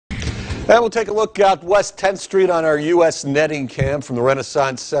And we'll take a look out West 10th Street on our U.S. netting cam from the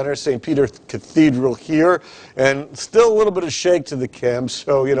Renaissance Center, St. Peter Cathedral here. And still a little bit of shake to the cam,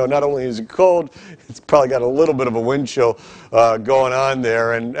 so, you know, not only is it cold, it's probably got a little bit of a wind chill going on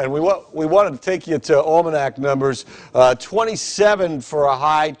there. And we wanted to take you to almanac numbers, 27 for a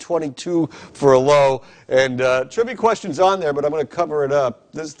high, 22 for a low. And trivia questions on there, but I'm going to cover it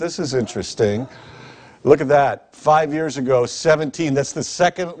up. This is interesting. Look at that. 5 years ago, 17. That's the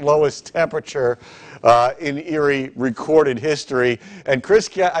second lowest temperature in Erie recorded history. And Chris,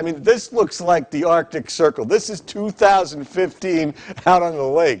 I mean, this looks like the Arctic Circle. This is 2015 out on the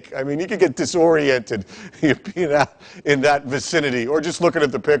lake. I mean, you could get disoriented being out in that vicinity or just looking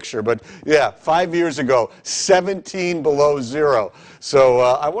at the picture. But yeah, 5 years ago, 17 below zero. So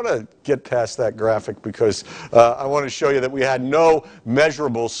I want to get past that graphic because I want to show you that we had no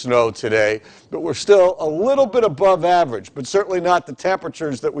measurable snow today, but we're still a little bit above average, but certainly not the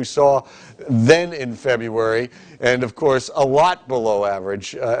temperatures that we saw then in February, and of course a lot below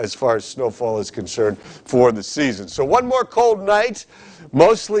average as far as snowfall is concerned for the season. So one more cold night,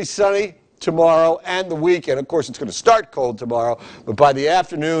 mostly sunny tomorrow and the weekend. Of course, it's going to start cold tomorrow, but by the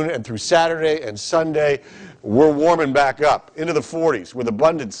afternoon and through Saturday and Sunday, we're warming back up into the 40s with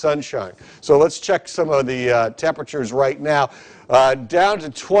abundant sunshine. So let's check some of the temperatures right now. Down to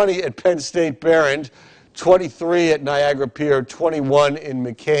 20 at Penn State Behrend, 23 at Niagara Pier, 21 in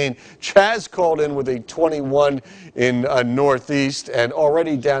McCain. Chaz called in with a 21 in Northeast, and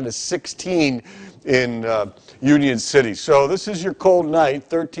already down to 16 in Union City. So this is your cold night.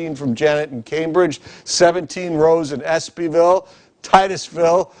 13 from Janet in Cambridge, 17 Rose in Espyville,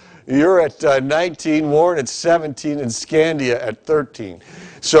 Titusville. You're at 19, Warren at 17, and Scandia at 13.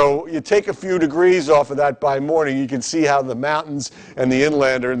 So you take a few degrees off of that by morning, you can see how the mountains and the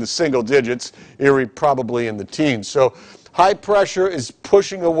inland are in the single digits, Erie probably in the teens. So high pressure is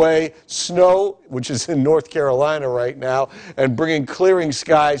pushing away snow, which is in North Carolina right now, and bringing clearing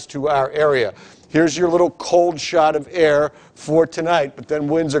skies to our area. Here's your little cold shot of air for tonight, but then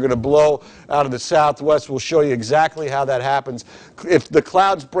winds are going to blow out of the southwest. We'll show you exactly how that happens. If the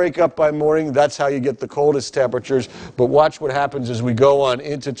clouds break up by morning, that's how you get the coldest temperatures, but watch what happens as we go on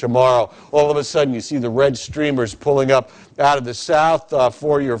into tomorrow. All of a sudden, you see the red streamers pulling up out of the south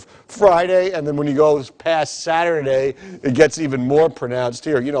for your Friday, and then when you go past Saturday, it gets even more pronounced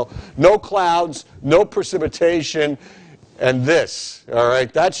here. You know, no clouds, no precipitation, and this, all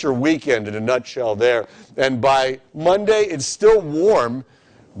right, that's your weekend in a nutshell there. And by Monday, it's still warm,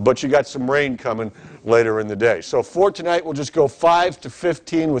 but you got some rain coming later in the day. So for tonight, we'll just go 5 to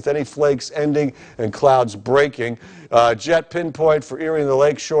 15 with any flakes ending and clouds breaking. Jet pinpoint for Erie and the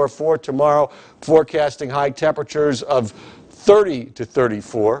Lakeshore for tomorrow, forecasting high temperatures of 30 to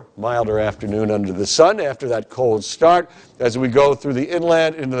 34, milder afternoon under the sun after that cold start. As we go through the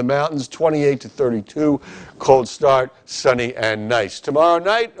inland into the mountains, 28 to 32, cold start, sunny and nice. Tomorrow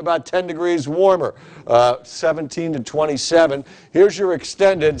night, about 10 degrees warmer, 17 to 27. Here's your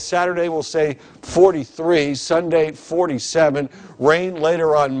extended. Saturday, we'll say 43, Sunday, 47, rain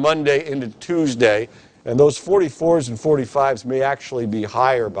later on Monday into Tuesday. And those 44s and 45s may actually be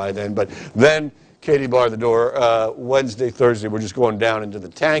higher by then, but then Katie bar the door. Wednesday, Thursday, we're just going down into the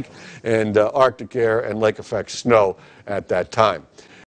tank and Arctic air and lake effect snow at that time.